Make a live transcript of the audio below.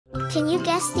Can you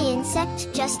guess the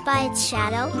insect just by its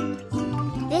shadow?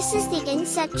 This is the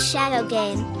insect shadow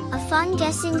game, a fun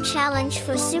guessing challenge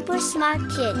for super smart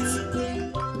kids.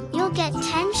 You'll get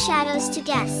 10 shadows to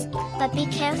guess, but be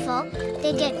careful,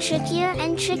 they get trickier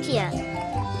and trickier.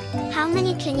 How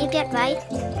many can you get right?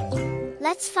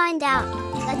 Let's find out.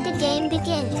 Let the game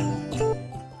begin.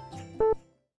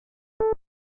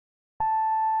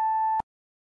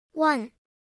 1.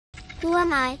 Who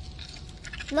am I?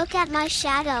 Look at my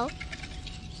shadow.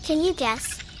 Can you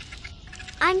guess?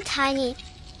 I'm tiny.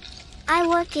 I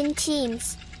work in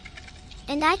teams.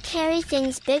 And I carry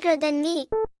things bigger than me.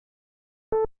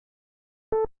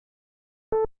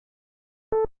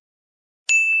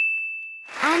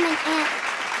 I'm an ant.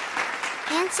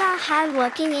 Ants are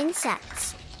hard-working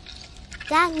insects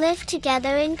that live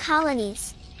together in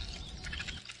colonies.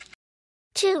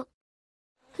 2.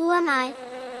 Who am I?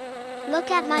 Look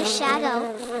at my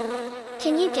shadow.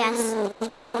 Can you guess?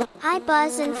 I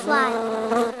buzz and fly.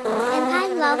 And I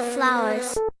love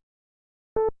flowers.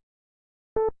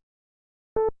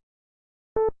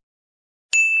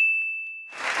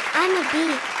 I'm a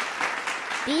bee.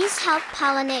 Bees help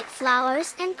pollinate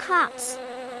flowers and crops.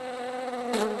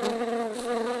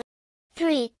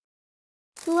 3.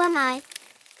 Who am I?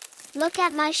 Look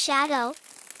at my shadow.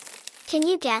 Can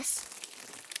you guess?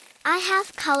 I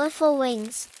have colorful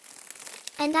wings.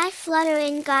 And I flutter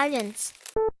in gardens.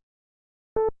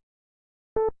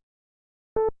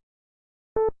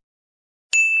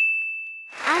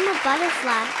 I'm a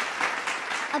butterfly.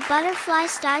 A butterfly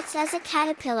starts as a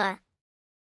caterpillar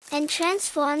and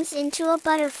transforms into a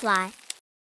butterfly.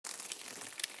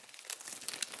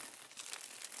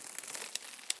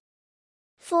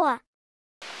 4.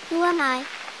 Who am I?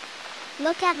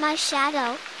 Look at my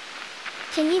shadow.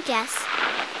 Can you guess?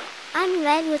 I'm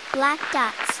red with black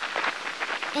dots.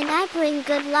 And I bring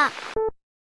good luck.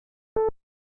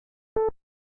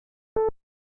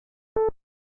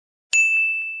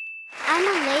 I'm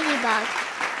a ladybug.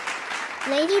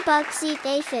 Ladybugs eat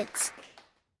aphids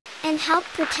and help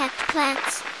protect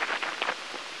plants.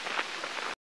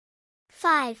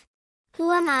 5.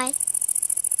 Who am I?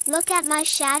 Look at my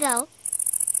shadow.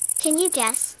 Can you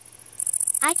guess?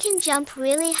 I can jump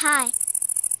really high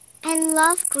and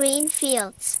love green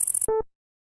fields.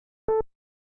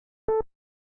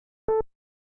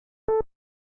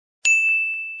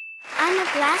 I'm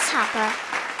a grasshopper.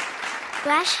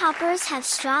 Grasshoppers have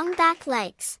strong back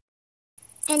legs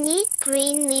and eat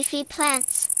green leafy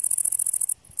plants.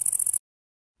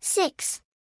 6.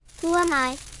 Who am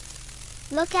I?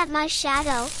 Look at my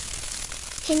shadow.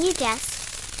 Can you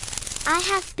guess? I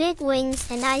have big wings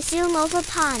and I zoom over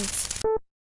ponds.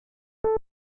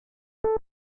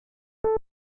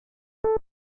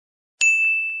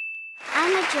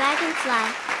 I'm a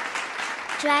dragonfly.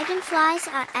 Dragonflies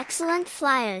are excellent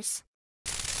flyers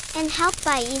and help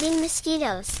by eating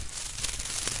mosquitoes.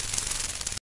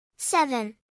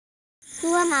 7.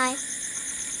 Who am I?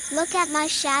 Look at my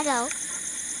shadow.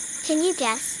 Can you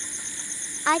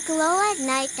guess? I glow at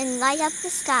night and light up the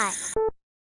sky.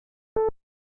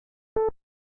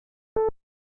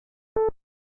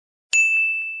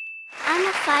 I'm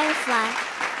a firefly.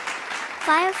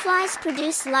 Fireflies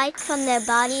produce light from their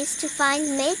bodies to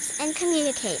find mates and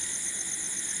communicate.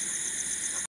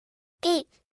 8.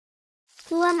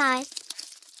 Who am I?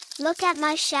 Look at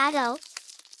my shadow.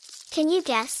 Can you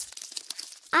guess?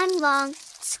 I'm long,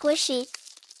 squishy,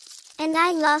 and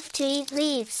I love to eat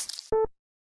leaves.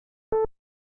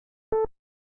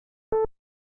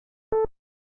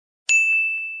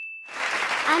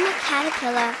 I'm a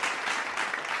caterpillar.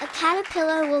 A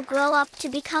caterpillar will grow up to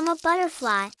become a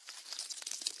butterfly.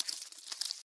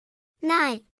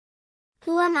 9.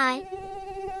 Who am I?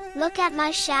 Look at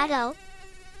my shadow.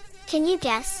 Can you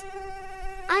guess?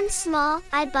 I'm small,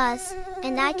 I buzz,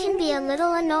 and I can be a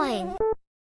little annoying.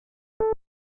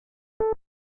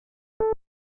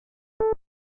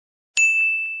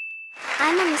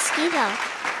 I'm a mosquito.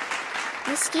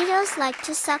 Mosquitoes like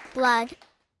to suck blood,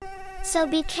 so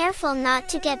be careful not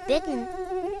to get bitten.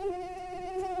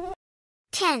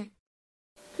 10.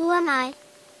 Who am I?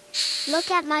 Look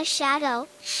at my shadow.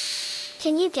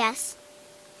 Can you guess?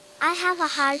 I have a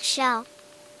hard shell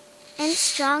and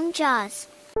strong jaws.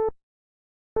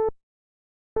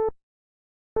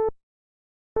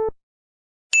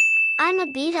 I'm a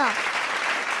beetle.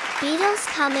 Beetles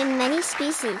come in many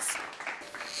species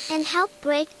and help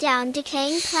break down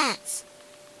decaying plants.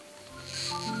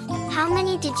 How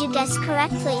many did you guess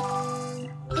correctly?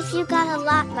 If you got a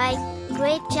lot right,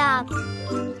 great job.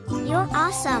 You're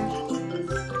awesome.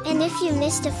 And if you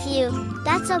missed a few,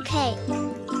 that's okay.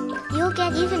 You'll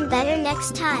get even better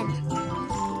next time.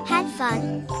 Had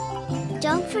fun?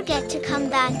 Don't forget to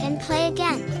come back and play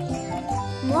again.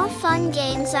 More fun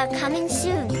games are coming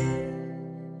soon.